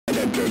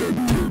Hey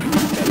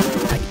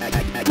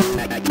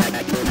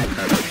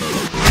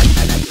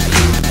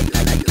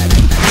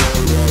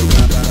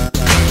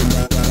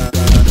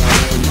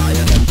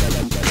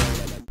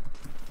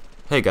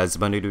guys, it's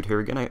my new dude here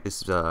again. I've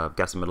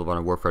got some Medal of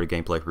Honor Warfighter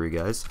gameplay for you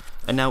guys.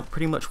 And now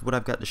pretty much what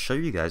I've got to show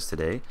you guys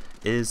today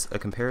is a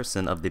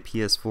comparison of the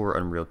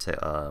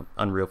PS4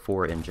 Unreal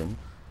 4 engine,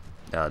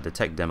 the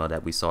tech demo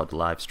that we saw at the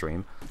live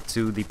stream,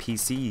 to the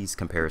PC's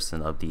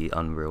comparison of the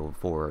Unreal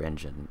 4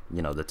 engine,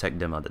 you know, the tech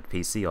demo that the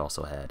PC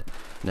also had.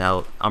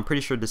 Now, I'm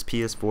pretty sure this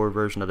PS4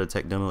 version of the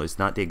tech demo is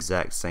not the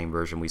exact same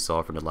version we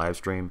saw from the live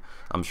stream.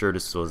 I'm sure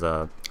this was,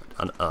 I'm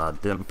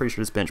pretty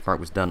sure this benchmark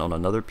was done on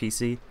another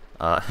PC.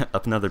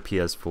 Another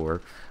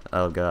PS4.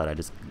 Oh god, I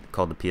just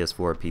called the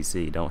PS4 a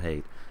PC, don't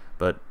hate.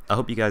 But I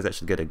hope you guys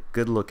actually get a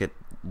good look at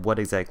what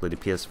exactly the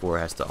PS4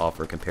 has to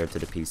offer compared to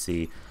the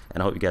PC,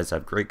 and I hope you guys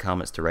have great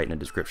comments to write in the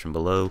description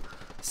below.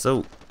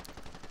 So,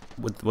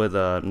 with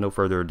no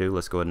further ado,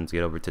 let's go ahead and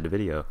get over to the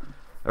video.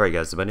 Alright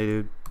guys, bye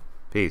dude.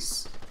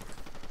 Peace.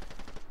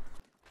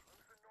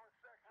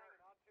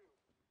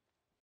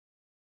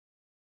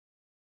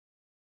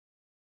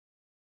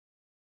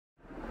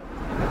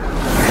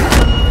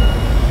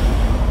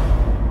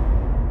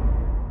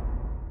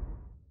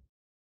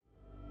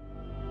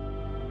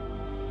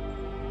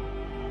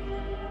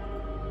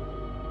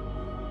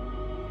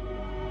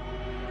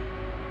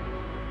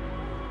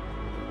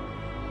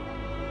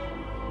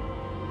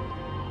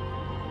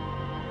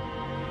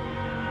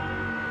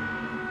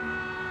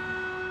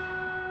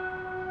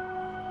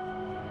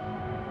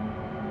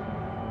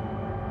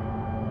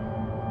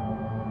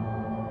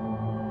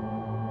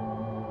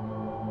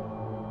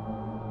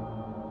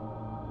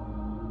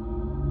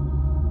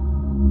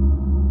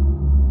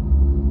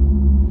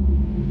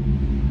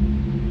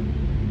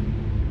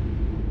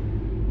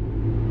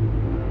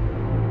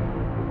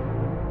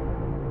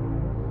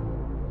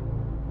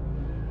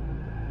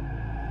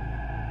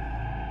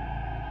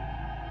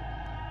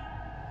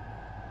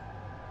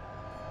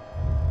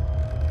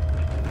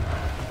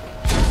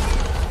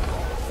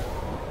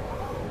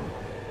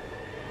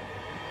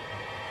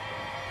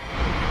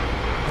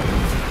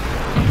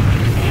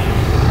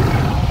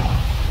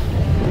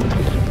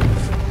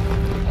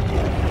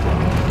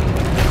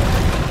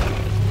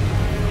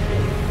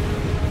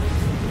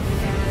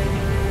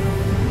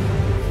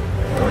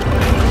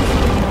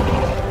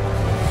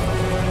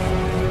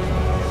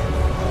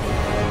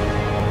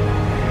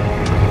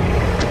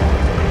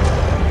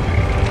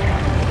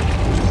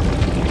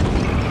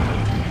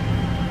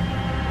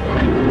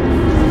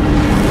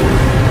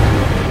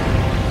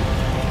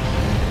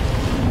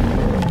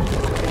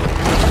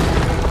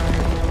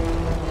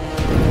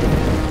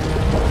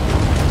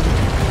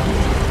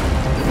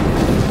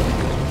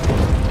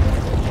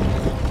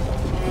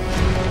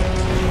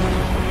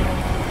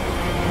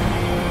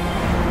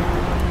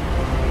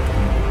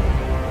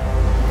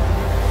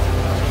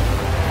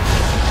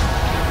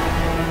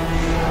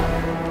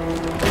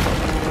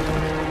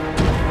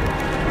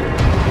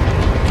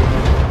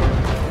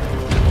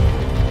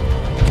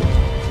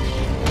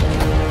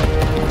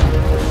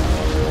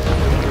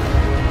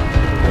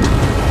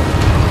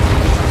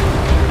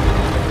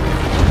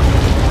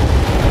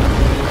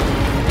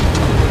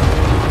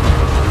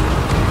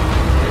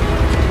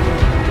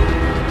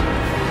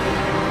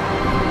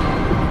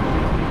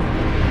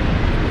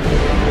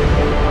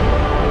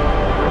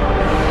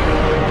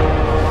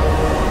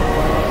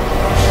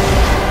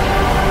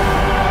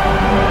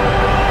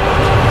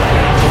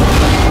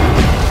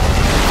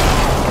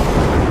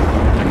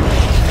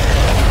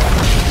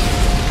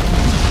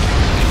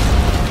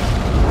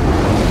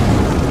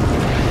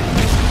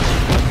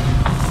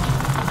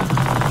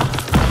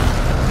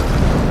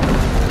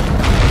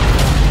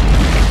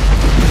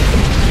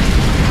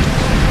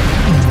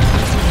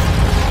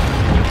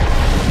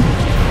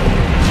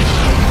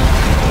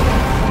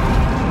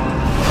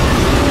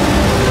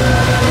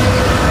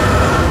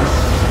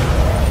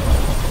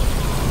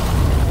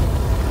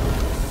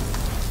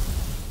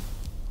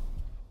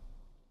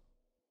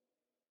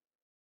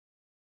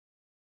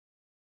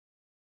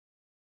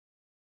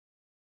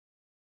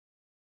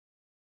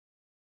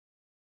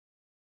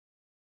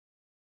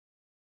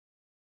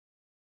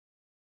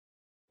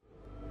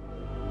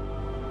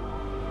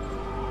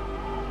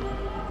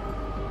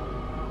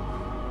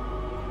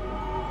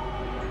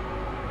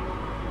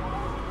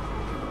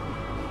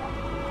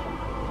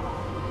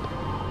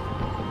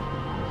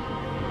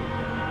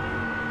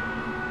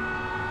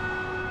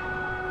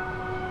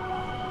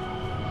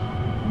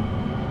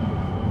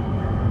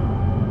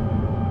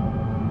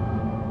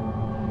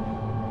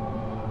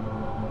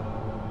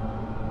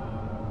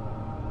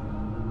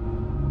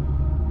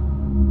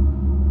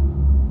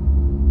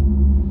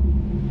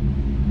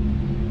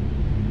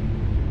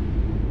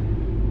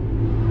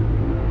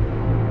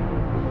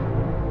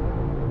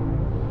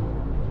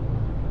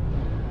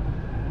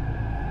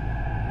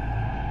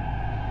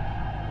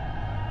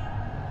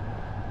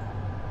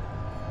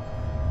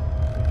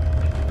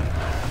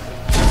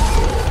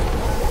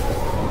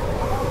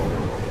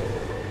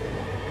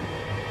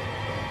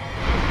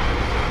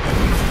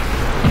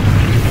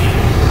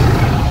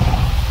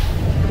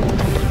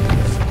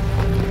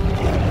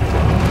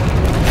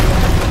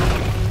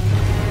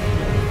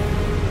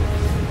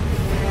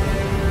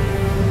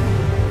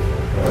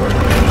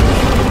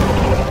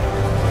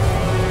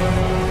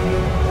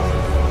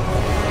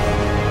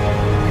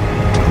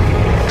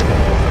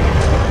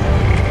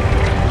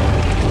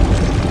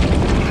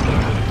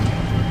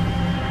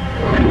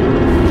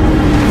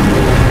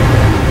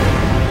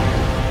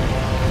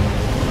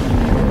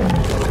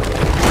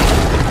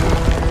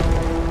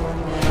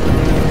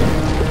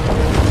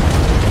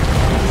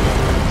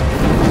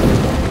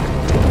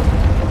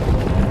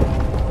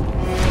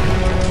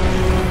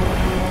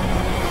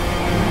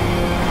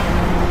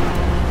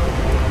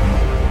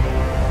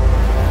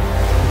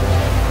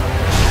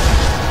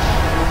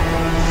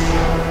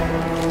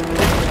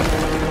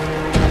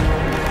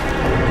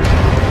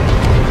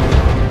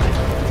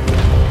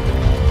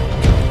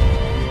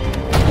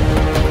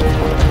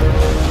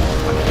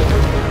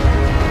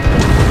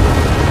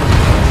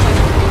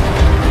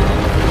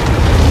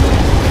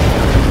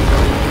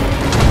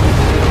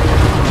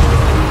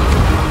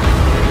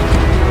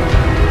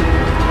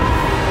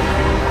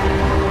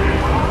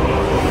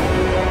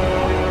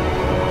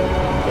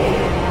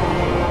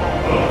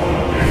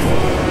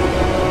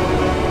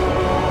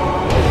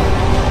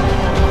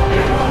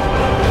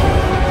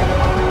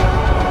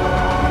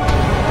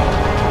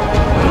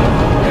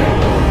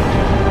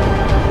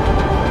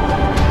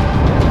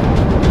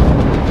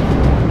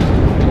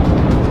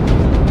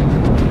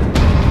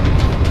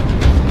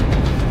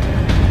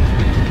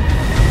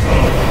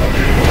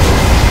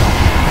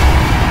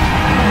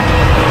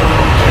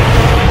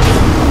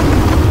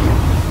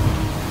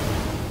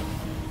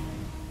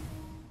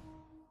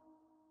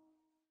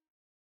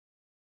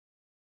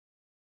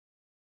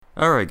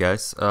 Alright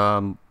guys,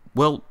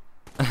 well,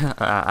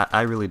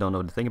 I really don't know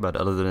what to think about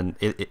it other than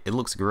it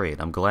looks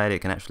great. I'm glad it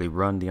can actually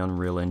run the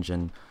Unreal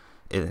Engine.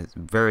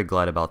 Very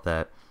glad about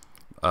that.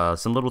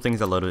 Some little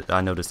things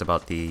I noticed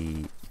about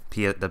the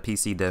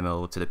PC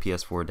demo to the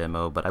PS4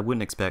 demo, but I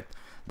wouldn't expect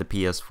the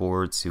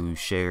PS4 to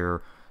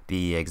share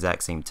the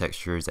exact same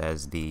textures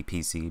as the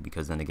PC,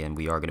 because then again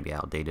we are going to be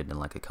outdated in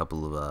like a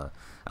couple of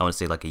I want to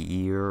say like a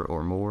year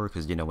or more,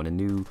 because you know when a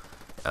new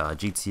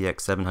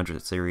GTX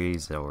 700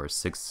 series or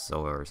 6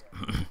 or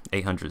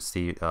 800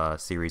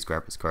 series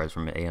graphics cards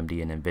from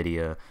AMD and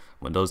Nvidia,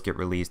 when those get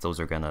released, those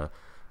are gonna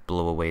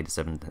blow away the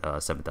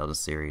 7000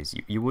 series.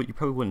 You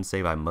probably wouldn't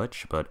say by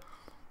much, but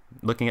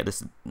looking at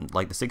this,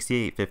 like the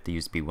 6850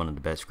 used to be one of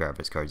the best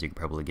graphics cards you could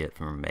probably get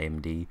from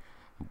AMD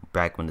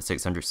back when the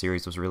 600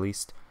 series was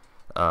released.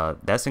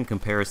 That's in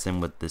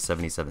comparison with the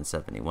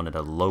 7770, one of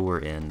the lower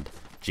end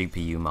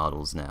GPU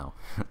models now.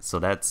 So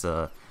that's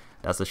a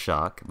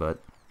shock, but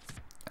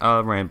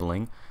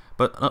rambling.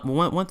 But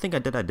one thing I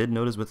did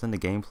notice within the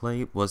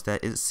gameplay was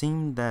that it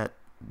seemed that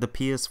the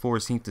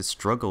PS4 seemed to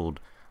struggled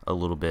a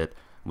little bit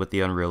with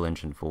the Unreal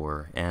Engine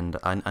 4, and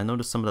I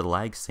noticed some of the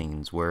lag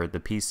scenes where the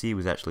PC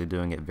was actually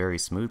doing it very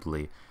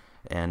smoothly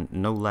and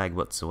no lag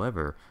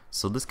whatsoever.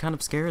 So this kind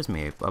of scares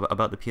me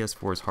about the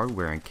PS4's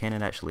hardware, and can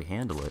it actually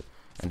handle it,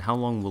 and how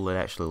long will it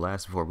actually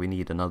last before we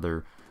need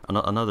another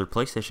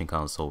PlayStation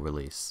console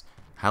release?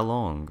 How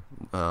long?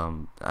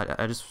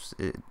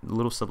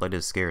 Little stuff like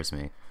this scares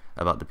me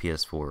about the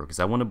PS4, because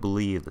I want to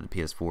believe that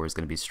the PS4 is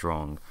going to be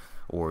strong,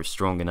 or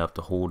strong enough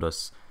to hold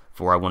us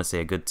for, I want to say,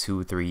 a good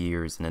 2-3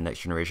 years in the next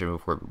generation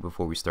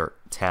before we start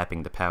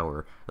tapping the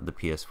power of the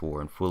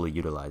PS4 and fully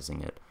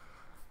utilizing it.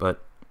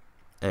 But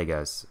hey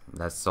guys,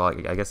 that's all.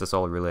 I guess that's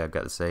all really I've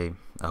got to say.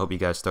 I hope you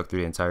guys stuck through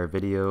the entire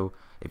video.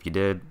 If you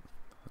did,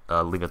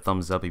 leave a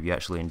thumbs up if you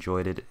actually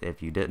enjoyed it.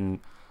 If you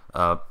didn't,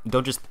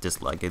 don't just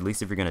dislike. At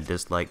least if you're gonna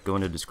dislike, go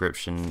in the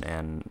description,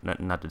 and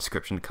not the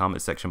description,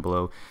 comment section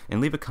below,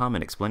 and leave a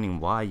comment explaining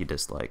why you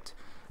disliked.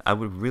 I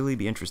would really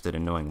be interested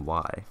in knowing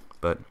why.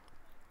 But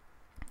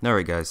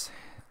alright guys,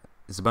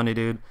 it's a Bunny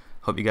Dude.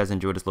 Hope you guys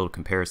enjoyed this little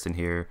comparison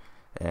here,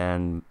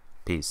 and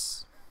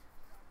peace.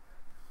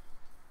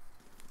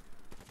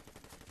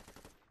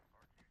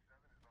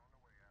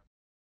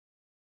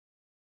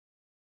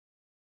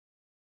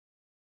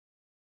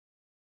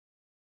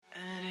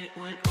 And it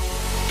went